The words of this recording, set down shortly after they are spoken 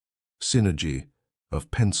synergy of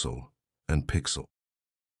pencil and pixel.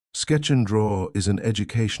 Sketch&Draw is an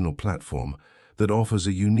educational platform that offers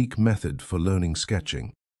a unique method for learning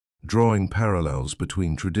sketching, drawing parallels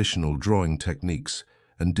between traditional drawing techniques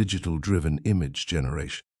and digital-driven image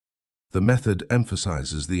generation. The method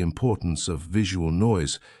emphasizes the importance of visual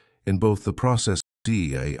noise in both the process of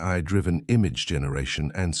AI-driven image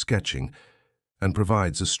generation and sketching, and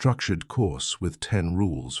provides a structured course with 10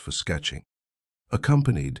 rules for sketching,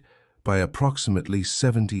 accompanied by approximately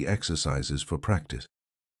 70 exercises for practice.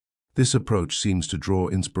 This approach seems to draw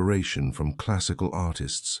inspiration from classical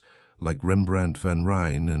artists like Rembrandt van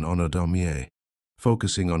Rijn and Honor Daumier,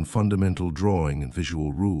 focusing on fundamental drawing and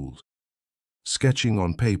visual rules. Sketching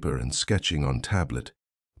on paper and sketching on tablet,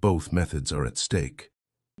 both methods are at stake.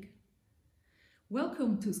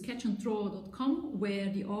 Welcome to Sketch&Draw.com, where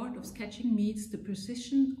the art of sketching meets the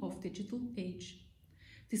precision of digital age.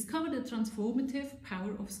 Discover the transformative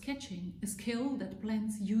power of sketching, a skill that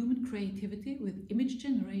blends human creativity with image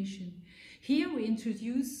generation. Here we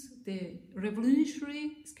introduce the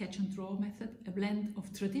revolutionary Sketch&Draw method, a blend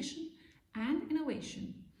of tradition and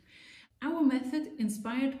innovation. Our method,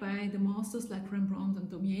 inspired by the masters like Rembrandt and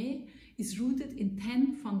Daumier, is rooted in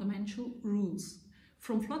 10 fundamental rules.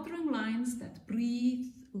 From fluttering lines that breathe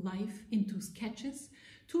life into sketches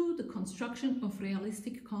to the construction of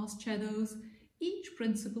realistic cast shadows, each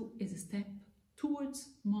principle is a step towards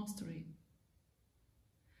mastery.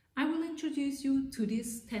 I will introduce you to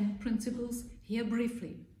these 10 principles here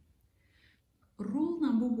briefly. Rule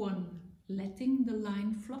number 1, letting the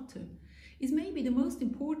line flutter, is maybe the most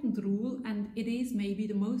important rule, and it is maybe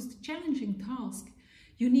the most challenging task.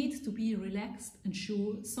 You need to be relaxed and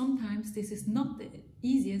sure. Sometimes this is not the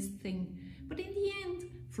easiest thing, but in the end,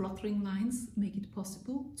 fluttering lines make it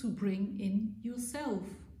possible to bring in yourself.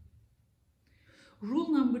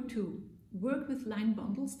 Rule number 2, work with line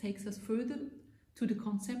bundles takes us further to the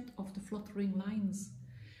concept of the fluttering lines.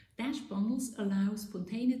 Dash bundles allow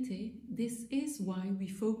spontaneity. This is why we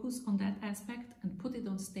focus on that aspect and put it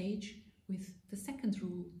on stage with the second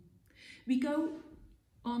rule. We go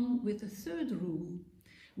on with the third rule.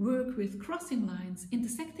 Work with crossing lines.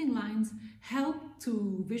 Intersecting lines help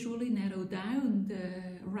to visually narrow down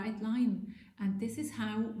the right line, and this is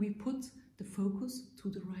how we put the focus to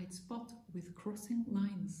the right spot with crossing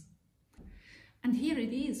lines. And here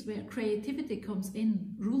it is where creativity comes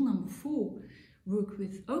in. Rule number 4, work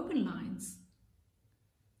with open lines.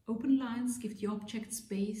 Open lines give the object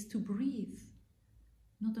space to breathe.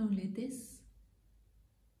 Not only this,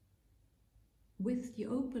 with the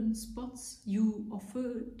open spots, you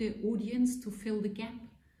offer the audience to fill the gap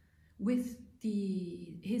with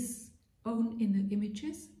his own inner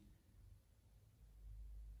images,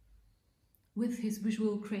 with his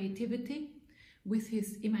visual creativity, with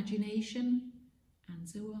his imagination, and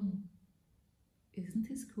so on. Isn't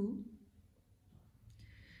this cool?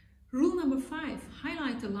 Rule number 5,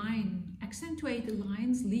 highlight a line. Accentuate the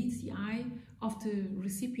lines leads the eye of the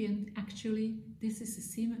recipient. Actually, this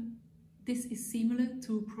is similar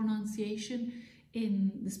to pronunciation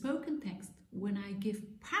in the spoken text. When I give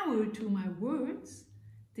power to my words,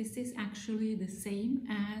 this is actually the same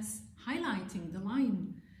as highlighting the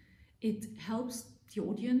line. It helps the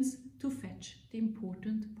audience to fetch the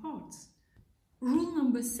important parts. Rule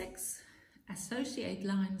number 6, associate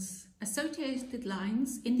lines. Associated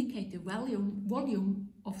lines indicate the volume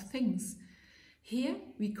of things. Here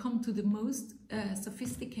we come to the most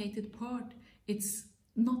sophisticated part. It's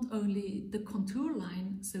not only the contour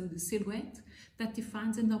line, so the silhouette, that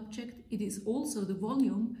defines an object, it is also the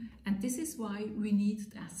volume, and this is why we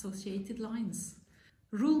need the associated lines.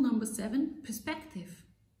 Rule number 7, perspective.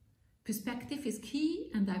 Perspective is key,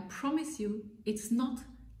 and I promise you it's not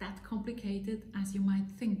that complicated as you might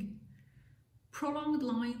think. Prolonged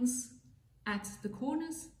lines at the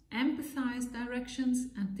corners emphasize directions,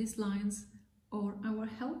 and these lines are our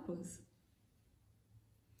helpers.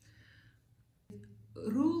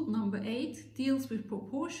 Rule number 8 deals with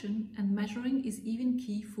proportion, and measuring is even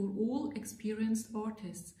key for all experienced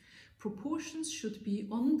artists. Proportions should be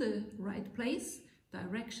on the right place,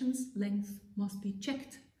 directions, length must be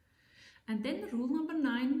checked. And then rule number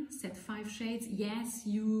 9, set 5 shades. Yes,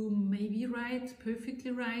 you may be right,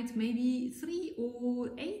 perfectly right, maybe 3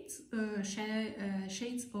 or 8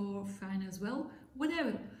 shades are fine as well,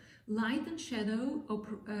 whatever. Light and shadow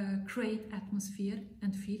create atmosphere,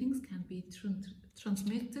 and feelings can be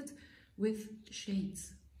transmitted with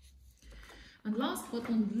shades. And last but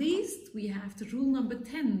not least, we have the rule number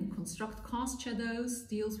 10, construct cast shadows,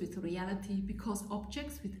 deals with reality, because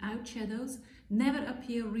objects without shadows never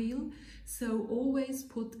appear real, so always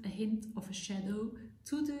put a hint of a shadow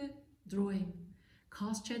to the drawing.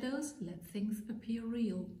 Cast shadows, let things appear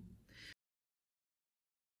real.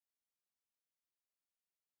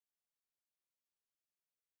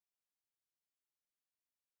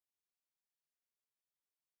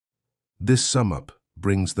 This sum up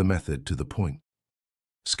brings the method to the point.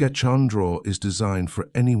 Sketch&Draw is designed for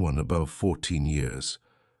anyone above 14 years,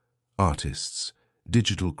 artists,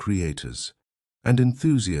 digital creators, and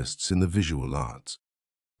enthusiasts in the visual arts.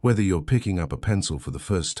 Whether you're picking up a pencil for the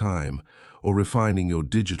first time or refining your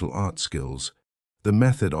digital art skills, the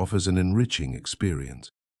method offers an enriching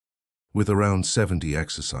experience. With around 70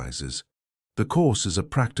 exercises, the course is a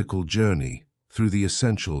practical journey through the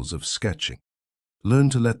essentials of sketching.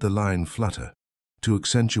 Learn to let the line flutter, to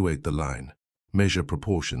accentuate the line, measure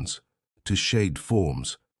proportions, to shade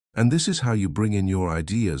forms, and this is how you bring in your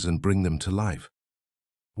ideas and bring them to life.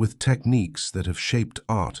 With techniques that have shaped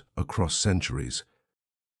art across centuries,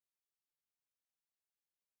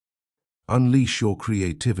 unleash your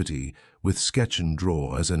creativity with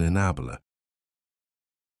Sketch&Draw as an enabler.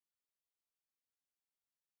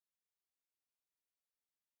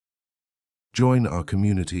 Join our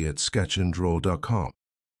community at sketchanddraw.com.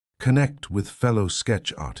 Connect with fellow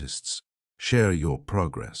sketch artists, share your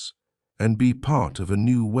progress, and be part of a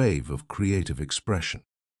new wave of creative expression.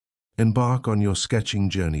 Embark on your sketching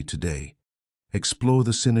journey today. Explore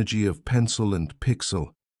the synergy of pencil and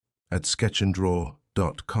pixel at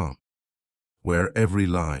sketchanddraw.com, where every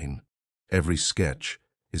line, every sketch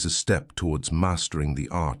is a step towards mastering the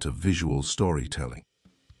art of visual storytelling.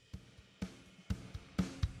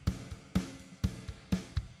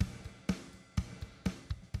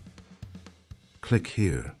 Click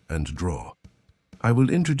here and draw. I will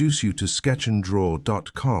introduce you to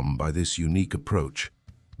sketchanddraw.com by this unique approach,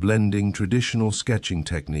 blending traditional sketching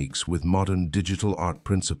techniques with modern digital art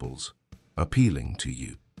principles, appealing to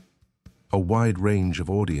you. A wide range of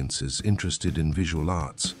audiences interested in visual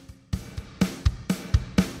arts.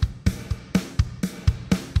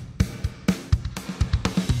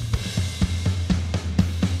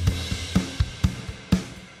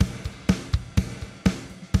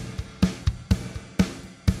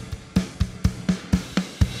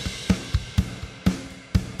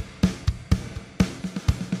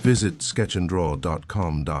 Visit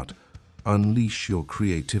sketchanddraw.com. Unleash your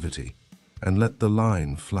creativity and let the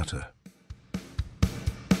line flutter.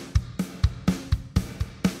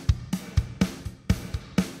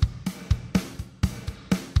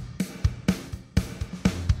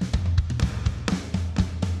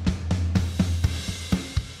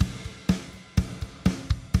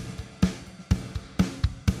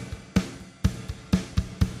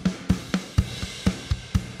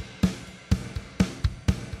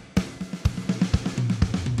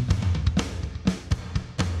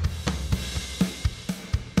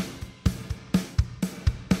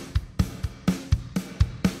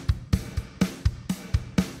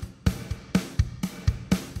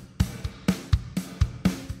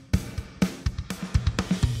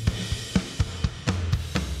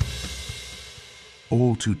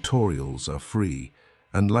 All tutorials are free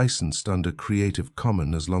and licensed under Creative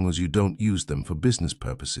Commons as long as you don't use them for business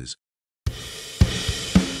purposes.